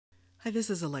Hi,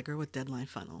 this is Allegra with Deadline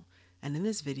Funnel, and in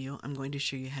this video I'm going to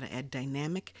show you how to add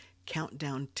dynamic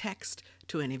countdown text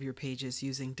to any of your pages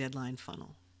using Deadline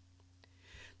Funnel.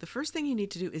 The first thing you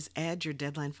need to do is add your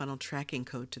Deadline Funnel tracking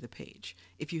code to the page,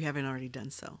 if you haven't already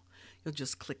done so. You'll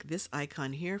just click this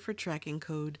icon here for tracking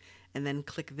code, and then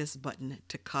click this button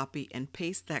to copy and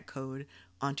paste that code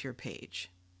onto your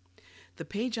page. The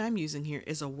page I'm using here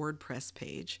is a WordPress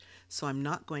page, so I'm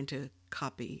not going to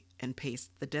copy and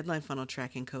paste the Deadline Funnel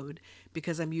tracking code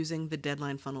because I'm using the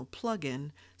Deadline Funnel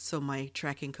plugin, so my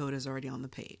tracking code is already on the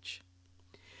page.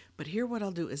 But here what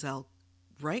I'll do is I'll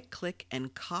right-click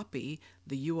and copy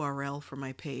the URL for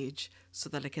my page so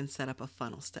that I can set up a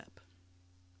funnel step.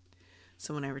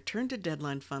 So when I return to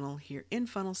Deadline Funnel, here in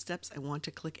Funnel Steps, I want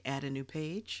to click Add a New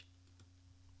Page.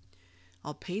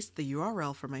 I'll paste the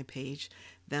URL for my page,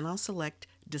 then I'll select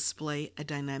Display a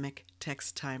Dynamic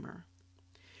Text Timer.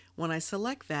 When I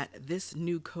select that, this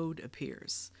new code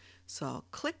appears. So I'll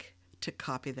click to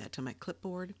copy that to my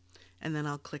clipboard, and then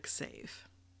I'll click Save.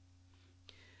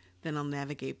 Then I'll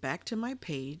navigate back to my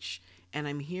page, and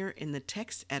I'm here in the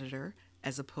text editor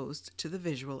as opposed to the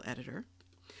visual editor.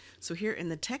 So here in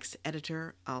the text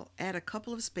editor, I'll add a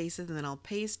couple of spaces, and then I'll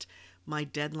paste my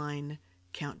deadline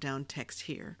countdown text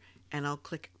here, and I'll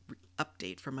click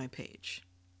Update for my page.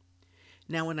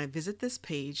 Now when I visit this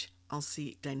page, I'll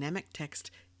see dynamic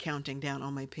text counting down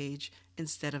on my page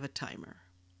instead of a timer.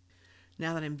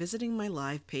 Now that I'm visiting my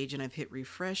live page and I've hit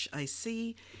refresh, I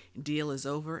see deal is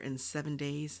over in 7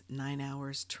 days, 9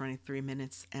 hours, 23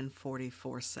 minutes, and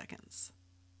 44 seconds.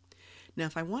 Now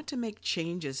if I want to make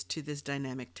changes to this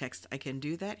dynamic text, I can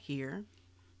do that here.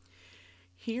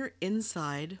 Here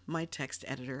inside my text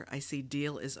editor, I see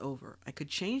deal is over. I could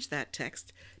change that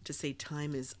text to say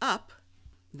time is up.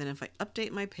 Then if I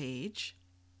update my page,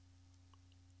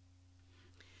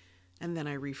 and then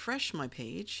I refresh my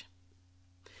page,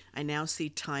 I now see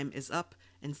time is up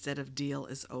instead of deal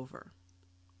is over.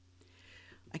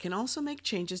 I can also make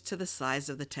changes to the size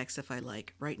of the text if I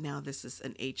like. Right now this is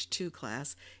an H2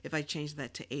 class. If I change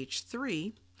that to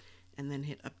H3 and then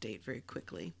hit update very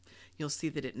quickly, you'll see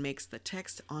that it makes the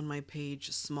text on my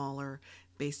page smaller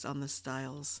based on the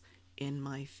styles in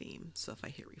my theme. So if I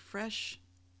hit refresh,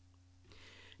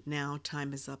 now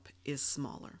time is up is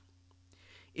smaller.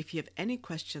 If you have any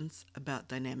questions about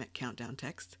dynamic countdown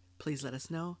text, please let us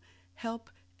know.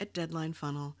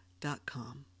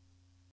 help@deadlinefunnel.com.